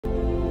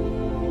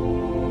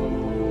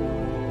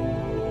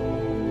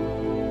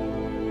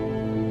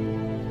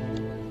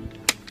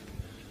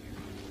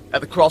At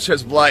the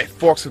crossroads of life,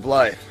 forks of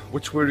life,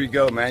 which way do you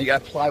go, man? You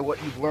gotta apply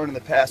what you've learned in the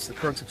past to the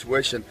current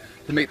situation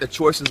to make the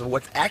choices of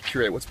what's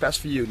accurate, what's best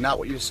for you, not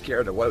what you're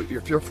scared of, what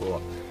you're fearful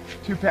of.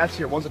 Two paths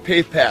here. One's a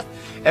paved path.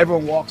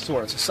 Everyone walks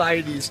on it.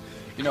 Society's,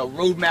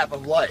 roadmap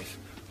of life.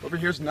 Over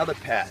here's another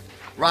path.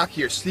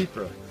 Rockier,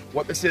 steeper.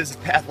 What this is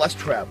path less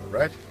traveled,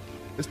 right?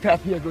 This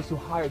path here goes to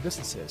higher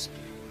distances.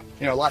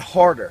 A lot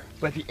harder.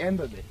 But at the end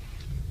of it,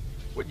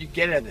 what you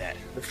get out of that,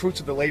 the fruits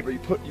of the labor you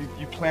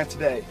plant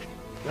today,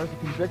 there's a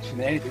conviction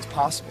that anything's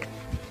possible.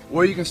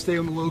 Or you can stay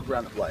on the low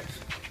ground of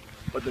life.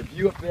 But the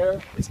view up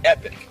there is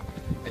epic.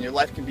 And your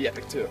life can be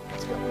epic too.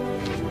 Let's go.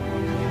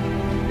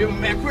 You're a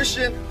man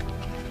Christian,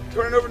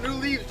 turning over new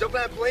leaves,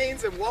 jumping out of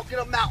planes, and walking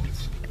up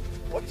mountains.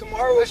 What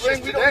tomorrow will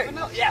bring, we don't even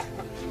know. Yeah.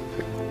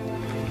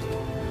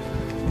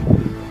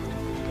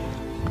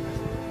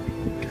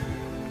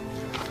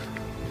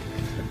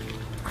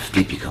 Our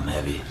feet become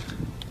heavy,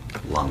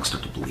 lungs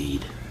start to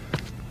bleed,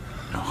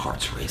 and our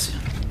hearts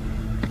racing.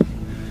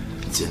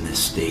 It's in this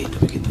state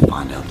that we get to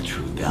find out the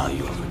true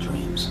value of our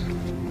dreams.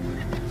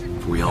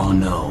 For we all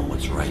know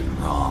what's right and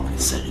wrong in a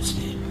sedative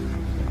state.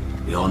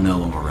 We all know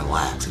when we're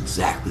relaxed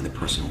exactly the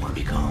person we want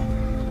to become.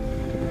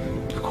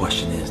 The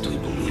question is, do we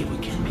believe we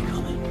can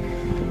become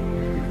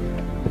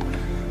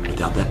it?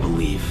 Without that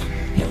belief,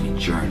 every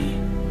journey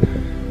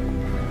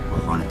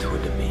will run into a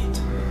debate.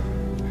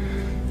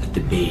 That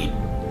debate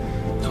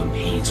is when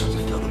pain starts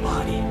to fill the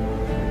body.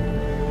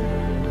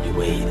 You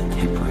weigh the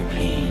temporary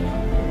pain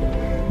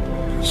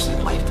versus a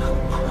lifetime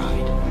of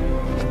pride.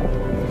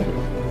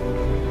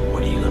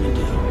 What are you going to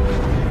do?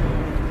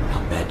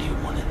 How bad do you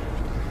want it?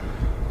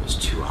 There's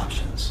two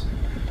options.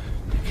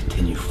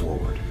 Continue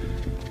forward,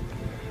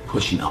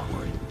 pushing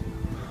upward.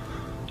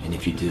 And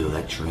if you do,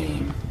 that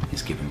dream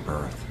is given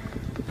birth,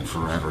 and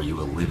forever you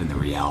will live in the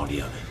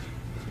reality of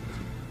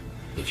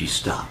it. If you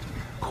stop,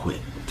 quit,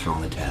 throw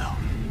in the towel,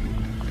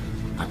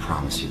 I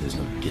promise you there's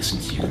no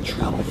distance you can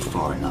travel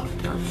far enough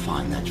to ever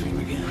find that dream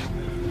again,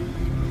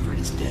 for it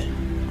is dead.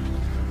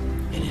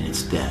 And in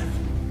its death,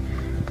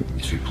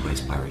 it's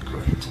replaced by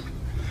regret.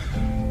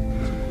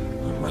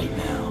 But right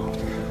now,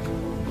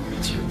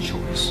 it's your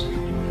choice.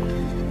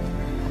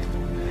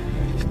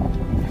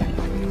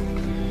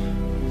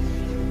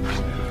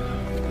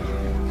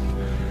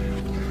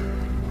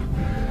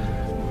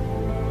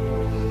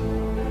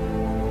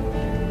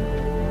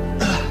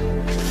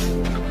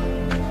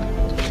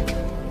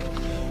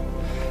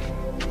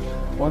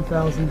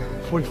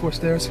 (1,044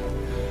 stairs.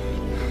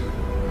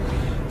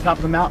 Top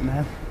of the mountain,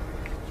 man.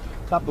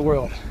 Top of the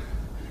world.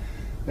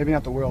 Maybe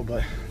not the world,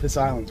 but this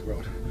island's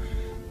world.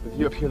 The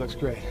view up here looks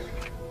great.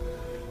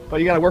 But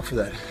you gotta work for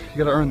that. You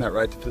gotta earn that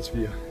right to this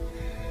view.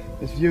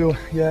 This view,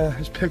 yeah,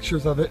 there's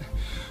pictures of it.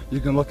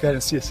 You can look at it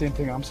and see the same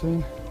thing I'm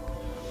seeing.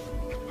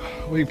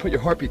 Or you can put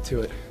your heartbeat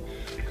to it.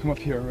 Come up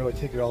here and really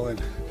take it all in.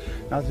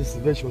 Not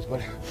just the visuals,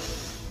 but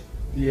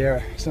the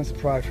air, sense of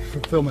pride,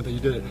 fulfillment that you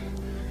did it.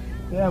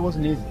 Yeah, it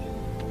wasn't easy.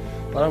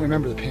 But I don't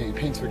remember the pain.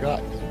 Pain's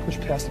forgotten. Push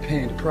past the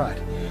pain to pride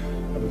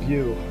of a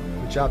view,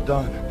 a job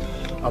done,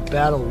 a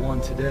battle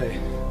won today.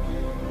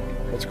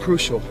 That's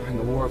crucial in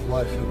the war of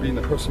life, of being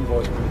the person you've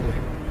always wanted to be.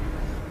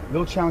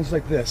 Little challenges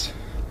like this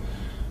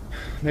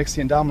makes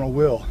the indomitable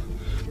will,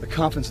 the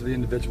confidence of the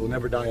individual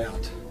never die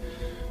out.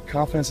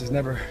 Confidence is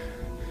never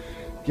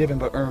given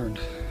but earned.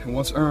 And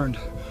once earned,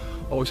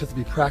 always has to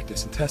be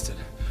practiced and tested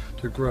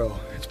to grow.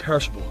 It's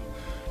perishable.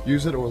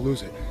 Use it or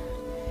lose it.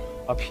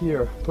 Up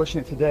here, pushing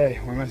it today,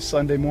 on a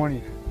Sunday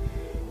morning,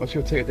 most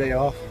people take a day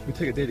off, we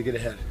take a day to get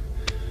ahead.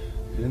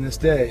 And in this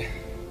day,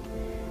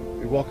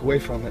 we walk away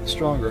from it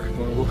stronger than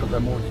when we woke up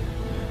that morning.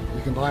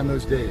 You combine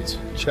those days,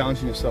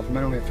 challenging yourself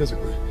mentally and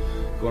physically,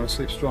 going to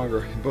sleep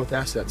stronger in both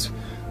assets.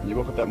 When you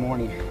woke up that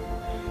morning,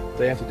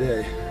 day after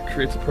day,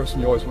 creates the person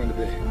you always wanted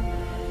to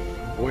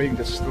be. Or you can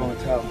just throw in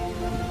the towel,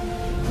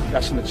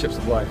 cash in the chips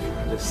of life,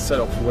 and just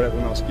settle for what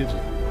everyone else gives you.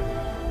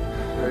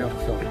 Very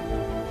unfulfilling.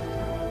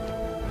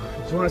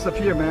 Join us up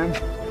here, man.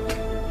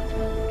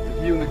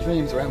 The view and the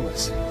dreams are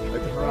endless,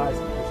 like the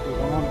horizon. It goes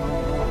on and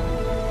on and on.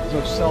 There's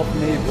no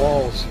self-made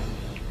walls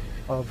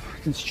of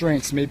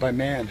constraints made by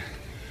man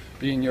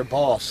being your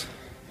boss.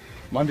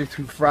 Monday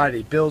through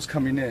Friday, bills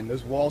coming in,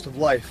 those walls of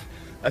life.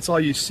 That's all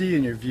you see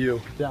in your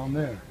view down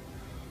there.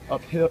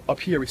 Up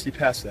here, we see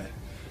past that.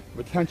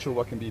 The potential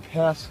what can be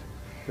past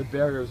the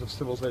barriers of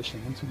civilization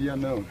into the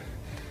unknown.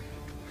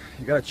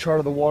 You got to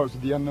charter the waters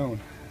of the unknown.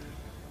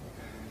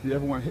 If you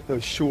ever want to hit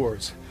those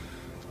shores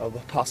of the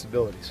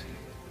possibilities.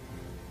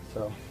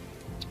 So,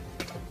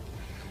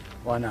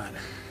 why not?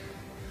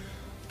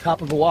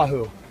 Top of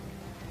Oahu.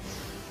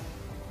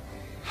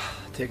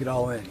 Take it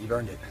all in, you've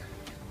earned it.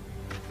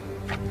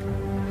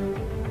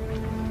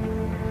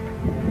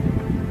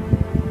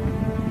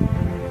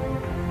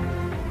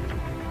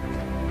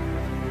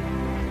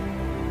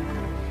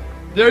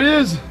 There it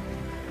is!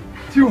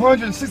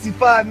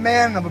 265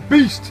 man of a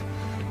beast!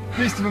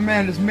 Beast of a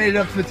man just made it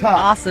up to the top.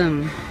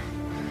 Awesome.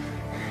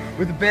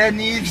 With the bad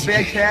knees,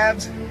 bad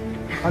calves,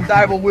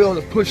 undiable will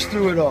to push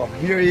through it all.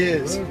 Here he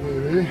is.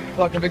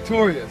 Fucking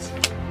victorious.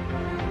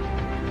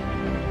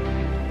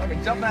 Like a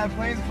jumping out of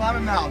planes,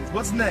 climbing mountains.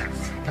 What's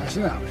next?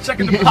 Passing out.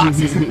 Checking the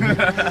boxes.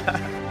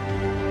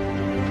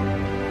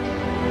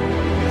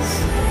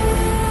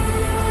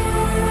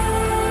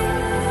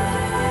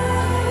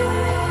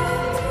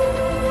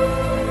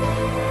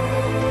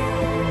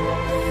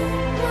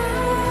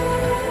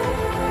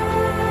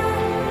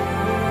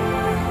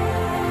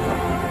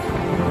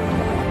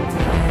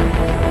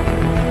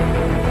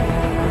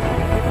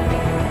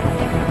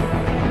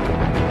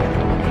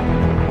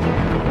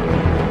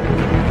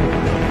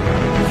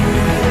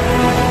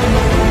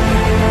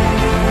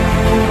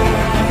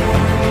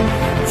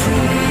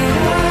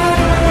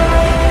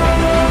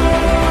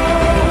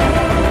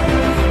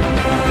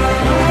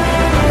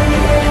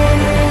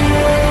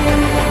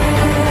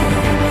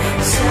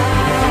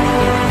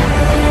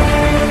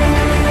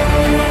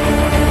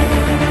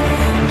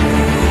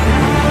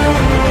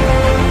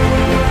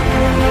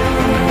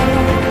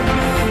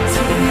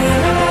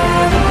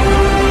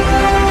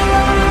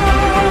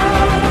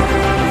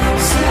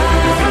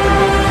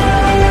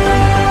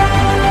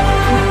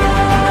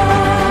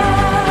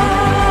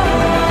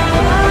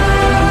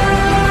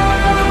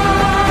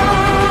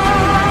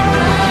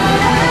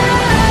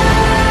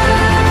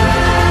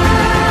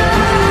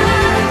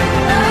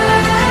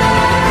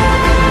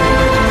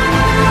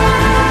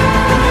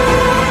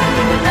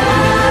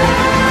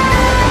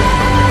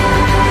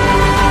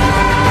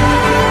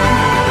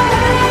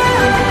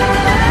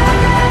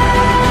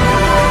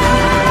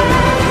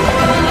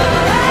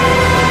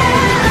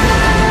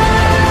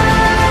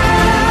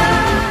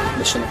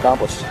 Mission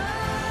accomplished.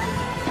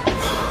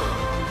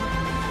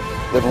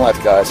 Living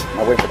life, guys.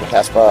 I'm waiting for it to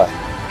pass by.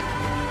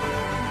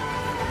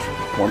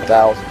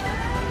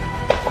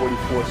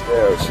 1,044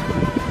 stairs to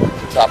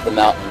the top of the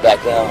mountain,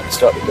 back down,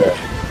 start the day.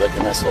 Like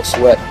a nice little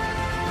sweat.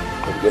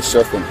 Go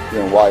surfing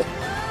here in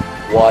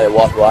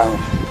Oahu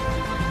Island.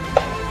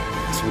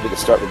 So we did the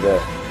start of the day.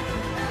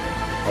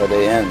 How the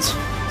day ends.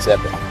 It's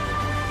epic.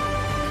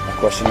 My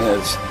question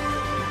is,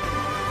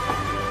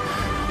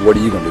 what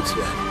are you going to do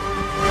today?